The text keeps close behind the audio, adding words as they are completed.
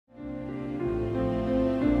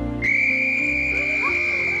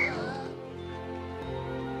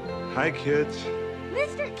Hi, kids.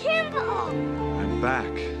 Mr. Kimball! I'm back.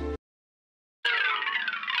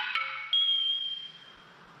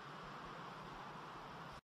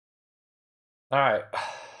 All right.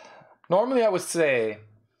 Normally, I would say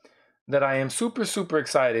that I am super, super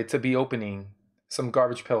excited to be opening some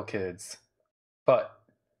Garbage Pail Kids. But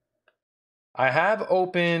I have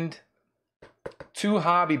opened 2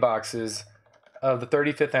 hobby boxes of the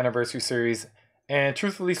 35th anniversary series. And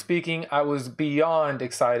truthfully speaking, I was beyond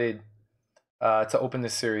excited to open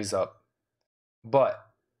this series up. But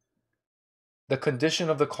the condition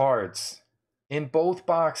of the cards in both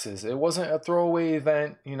boxes, it wasn't a throwaway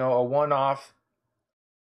event, you know, a one-off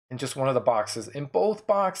in just one of the boxes. In both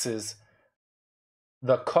boxes,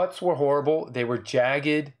 the cuts were horrible. They were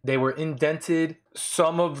jagged. They were indented.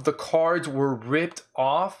 Some of the cards were ripped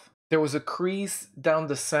off. There was a crease down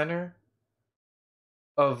the center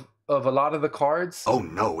of a lot of the cards. Oh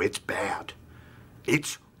no, it's bad.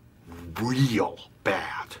 It's real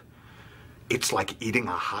bad. It's like eating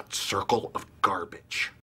a hot circle of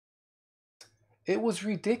garbage. It was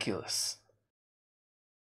ridiculous.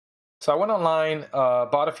 So I went online,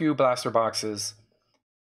 bought a few blaster boxes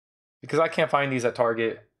because I can't find these at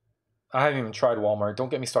Target. I haven't even tried Walmart. Don't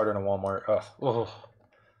get me started on Walmart. Ugh. Oh.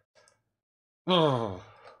 Oh.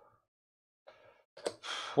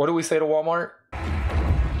 What do we say to Walmart?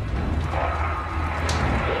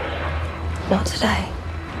 Not today.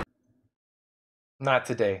 Not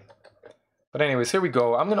today. But anyways, here we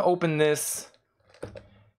go. I'm going to open this.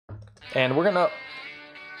 And we're going to...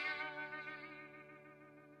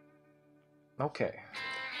 Okay.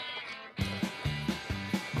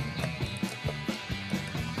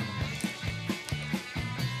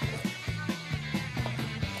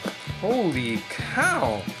 Holy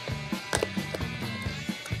cow!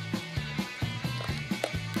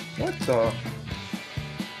 What the?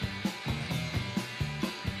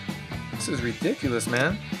 This is ridiculous,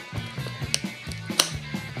 man.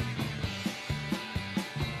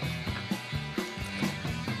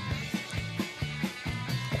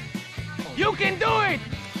 You can do it!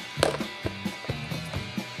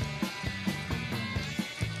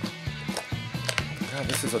 God,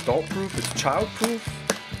 this is adult proof, it's child proof.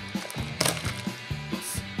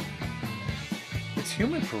 It's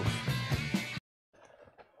human proof.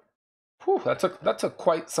 Whew, that took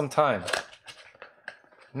quite some time.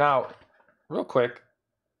 Now, real quick,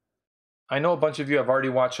 I know a bunch of you have already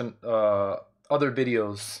watched other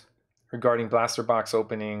videos regarding blaster box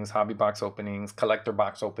openings, hobby box openings, collector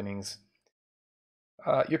box openings.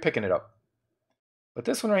 You're picking it up. But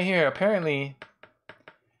this one right here, apparently,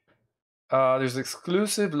 there's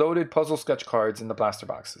exclusive loaded puzzle sketch cards in the blaster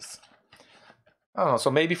boxes. I don't know,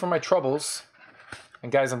 so maybe for my troubles,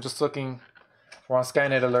 and guys, I'm just looking, we're on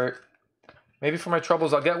Skynet alert. Maybe for my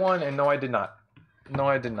troubles, I'll get one, and no, I did not. No,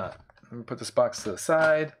 I did not. Let me put this box to the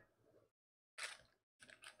side.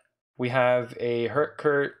 We have a Hurt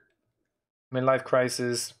Kurt, Midlife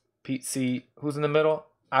Crisis, Pete C. Who's in the middle?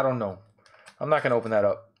 I don't know. I'm not going to open that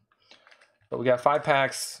up. But we got 5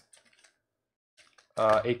 packs,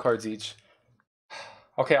 8 cards each.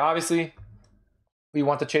 Okay, obviously, we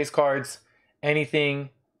want the chase cards,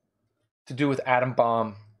 anything to do with Atom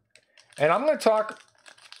Bomb. And I'm going to talk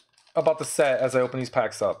about the set as I open these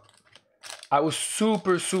packs up. I was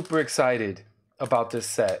super, super excited about this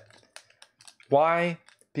set. Why?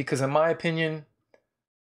 Because in my opinion,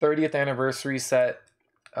 30th anniversary set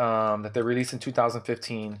that they released in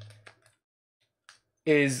 2015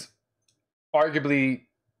 is arguably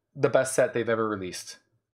the best set they've ever released.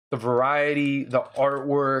 The variety, the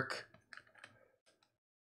artwork,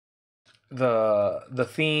 the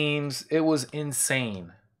themes, it was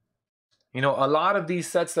insane. You know, a lot of these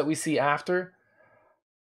sets that we see after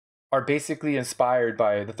are basically inspired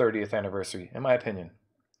by the 30th anniversary, in my opinion.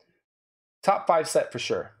 Top 5 set for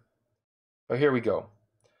sure. But here we go.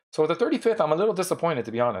 So with the 35th, I'm a little disappointed,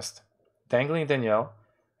 to be honest. Dangling Danielle.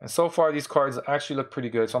 And so far, these cards actually look pretty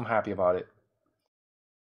good, so I'm happy about it.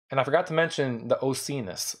 And I forgot to mention the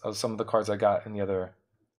OC-ness of some of the cards I got in the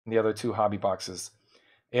other 2 hobby boxes.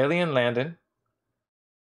 Alien Landon.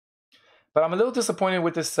 But I'm a little disappointed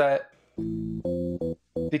with this set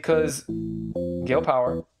because Gale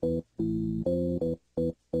Power,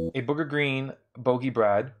 a Booger Green, Bogey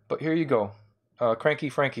Brad. But here you go. Cranky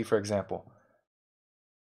Frankie, for example.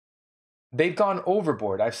 They've gone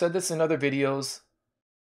overboard. I've said this in other videos.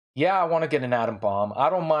 Yeah, I want to get an Atom Bomb. I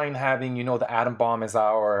don't mind having, you know, the Atom Bomb as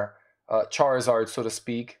our Charizard, so to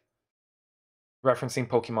speak. Referencing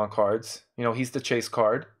Pokemon cards. You know, he's the chase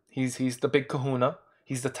card. He's the big kahuna.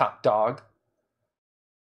 He's the top dog.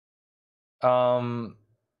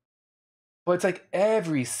 But But it's like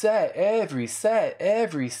every set,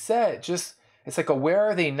 just, it's like a where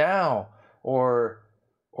are they now? Or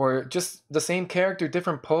just the same character,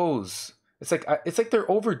 different pose. It's like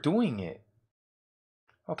they're overdoing it.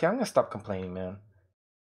 Okay, I'm gonna stop complaining, man.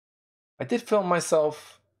 I did film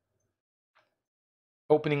myself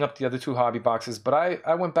opening up the other two hobby boxes, but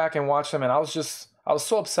I went back and watched them, and I was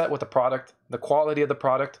so upset with the product, the quality of the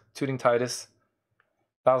product, Tooting-titis.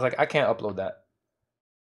 I was like, I can't upload that.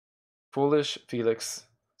 Foolish Felix.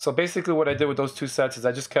 So basically what I did with those two sets is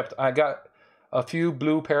I got a few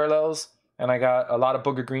blue parallels, and I got a lot of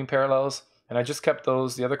booger green parallels, and I just kept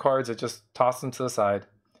those. The other cards, I just tossed them to the side.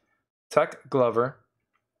 Tech Glover,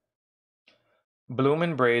 Bloom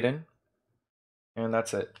and Braden, and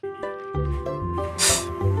that's it.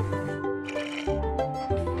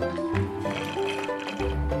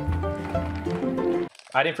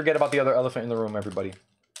 I didn't forget about the other elephant in the room, everybody.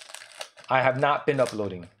 I have not been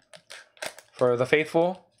uploading. For the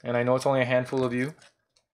faithful, and I know it's only a handful of you,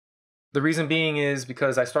 the reason being is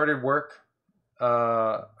because I started work.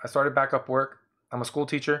 I started back up work. I'm a school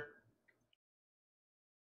teacher.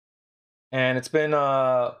 And it's been,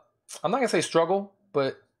 I'm not going to say struggle,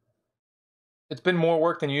 but it's been more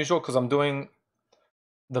work than usual because I'm doing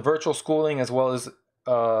the virtual schooling as well as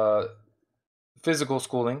physical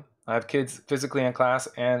schooling. I have kids physically in class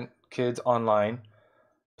and kids online.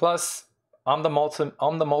 Plus, I'm the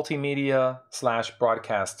multimedia /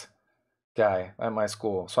 broadcast guy at my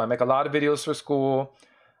school. So I make a lot of videos for school.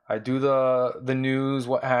 I do the news,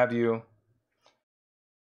 what have you.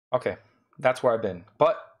 Okay, that's where I've been.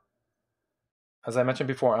 But as I mentioned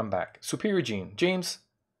before, I'm back. Superior Gene. James,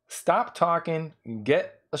 stop talking.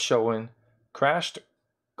 Get a showing. Crashed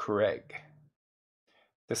Craig.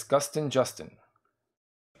 Disgusting Justin.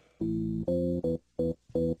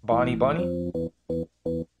 Bonnie Bunny.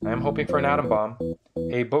 I am hoping for an atom bomb.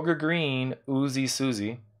 A Booger Green Uzi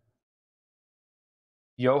Susie.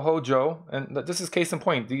 Yo-Ho Joe. And this is case in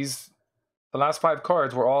point. The last 5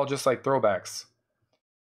 cards were all just like throwbacks.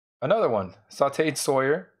 Another one. Sauteed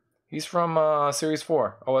Sawyer. He's from Series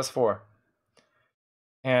 4, OS 4.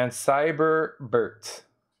 And Cyber Bert.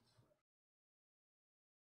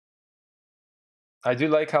 I do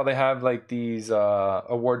like how they have like these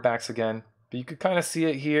award backs again. But you could kind of see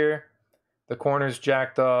it here. The corner's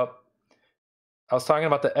jacked up. I was talking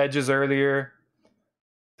about the edges earlier.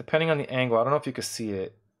 Depending on the angle, I don't know if you could see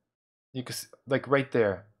it. You could, like right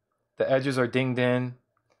there. The edges are dinged in.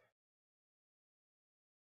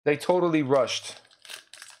 They totally rushed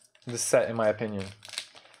this set, in my opinion.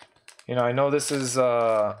 You know, I know this is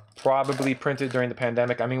probably printed during the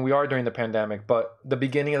pandemic. I mean, we are during the pandemic, but the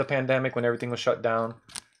beginning of the pandemic when everything was shut down,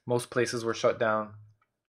 most places were shut down.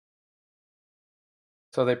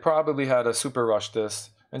 So they probably had to super rush this.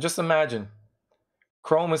 And just imagine,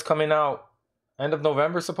 Chrome is coming out end of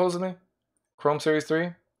November, supposedly. Chrome Series 3.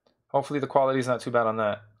 Hopefully the quality is not too bad on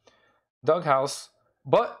that. Doug House.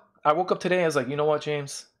 But I woke up today, I was like, you know what,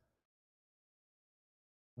 James?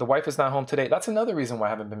 The wife is not home today. That's another reason why I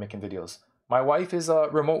haven't been making videos. My wife is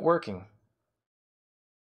remote working.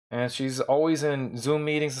 And she's always in Zoom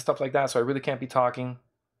meetings and stuff like that, so I really can't be talking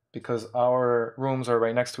because our rooms are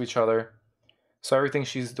right next to each other. So everything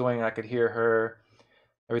she's doing, I could hear her.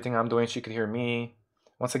 Everything I'm doing, she could hear me.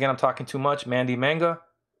 Once again, I'm talking too much. Mandy Manga.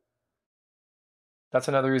 That's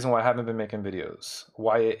another reason why I haven't been making videos.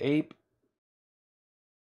 Wyatt Ape.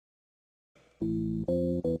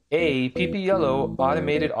 A PP Yellow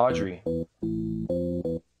Automated Audrey.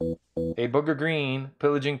 A Booger Green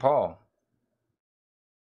Pillaging Paul.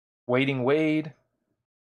 Waiting Wade.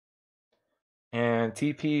 And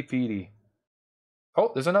TP Petey. Oh,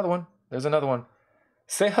 there's another one. There's another one.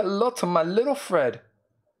 Say hello to my little Fred.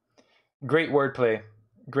 Great wordplay.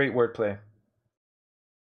 Great wordplay.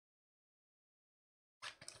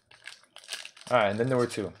 Alright, and then there were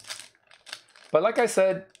 2. But like I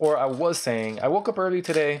said, or I was saying, I woke up early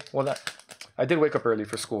today. Well, I did wake up early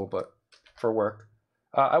for school, but for work.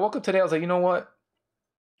 I woke up today, I was like, you know what?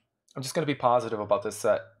 I'm just going to be positive about this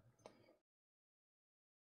set.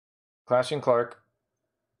 Clashing Clark.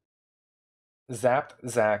 Zapped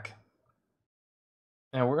Zach.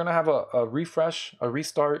 And we're going to have a refresh, a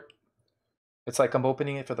restart. It's like I'm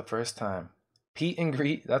opening it for the first time. Pete and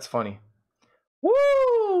Greet, that's funny. Woo!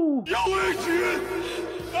 Yo, Adrian!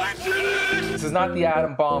 I did it! This is not the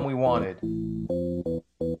atom bomb we wanted.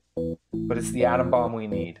 But it's the atom bomb we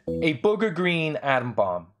need. A Booger Green atom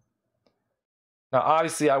bomb. Now,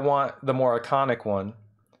 obviously, I want the more iconic one.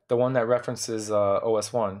 The one that references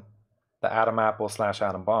OS 1. The Atom Apple /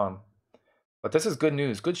 Atom Bomb. But this is good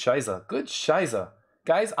news. Good shiza. Good shiza.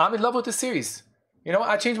 Guys, I'm in love with this series. You know what?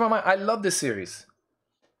 I changed my mind. I love this series.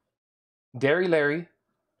 Dairy Larry.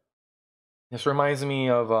 This reminds me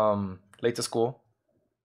of Late to School.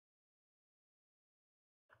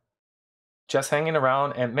 Just hanging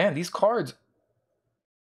around, and man, these cards,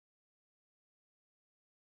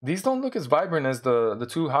 these don't look as vibrant as the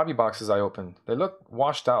two hobby boxes I opened. They look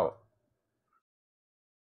washed out.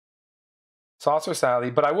 Saucer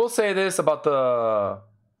Sally, but I will say this about the...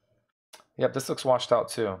 Yep, this looks washed out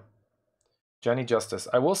too. Jenny Justice.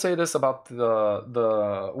 I will say this about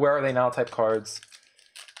the Where Are They Now type cards,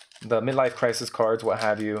 the midlife crisis cards, what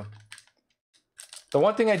have you. The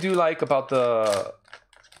one thing I do like about the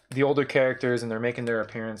older characters and they're making their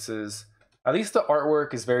appearances, at least the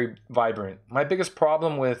artwork is very vibrant. My biggest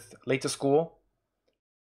problem with Late to School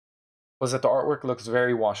was that the artwork looks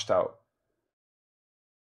very washed out.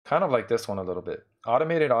 Kind of like this one a little bit.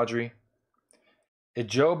 Automated Audrey. A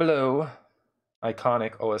Joe Blow,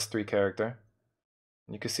 iconic OS3 character.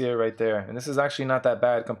 You can see it right there. And this is actually not that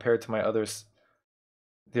bad compared to my others,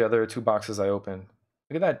 the other two boxes I opened.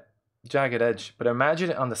 Look at that jagged edge. But imagine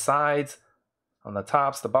it on the sides, on the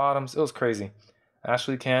tops, the bottoms. It was crazy.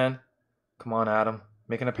 Ashley Can. Come on, Adam.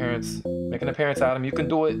 Make an appearance. Make an appearance, Adam. You can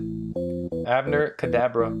do it. Abner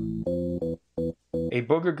Kadabra. A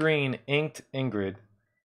Booger Green inked Ingrid.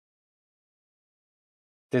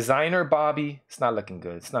 Designer Bobby. It's not looking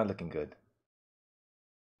good. It's not looking good.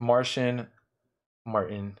 Martian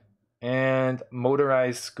Martin. And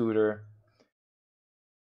Motorized Scooter.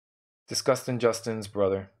 Disgusting Justin's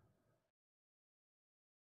brother.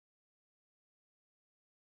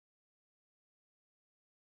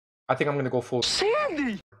 I think I'm gonna go full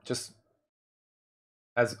Sandy! Just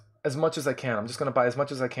as much as I can. I'm just gonna buy as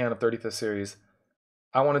much as I can of 35th series.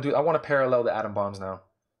 I want to parallel the Atom Bombs now.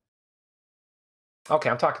 Okay,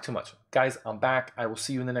 I'm talking too much. Guys, I'm back. I will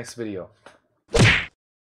see you in the next video.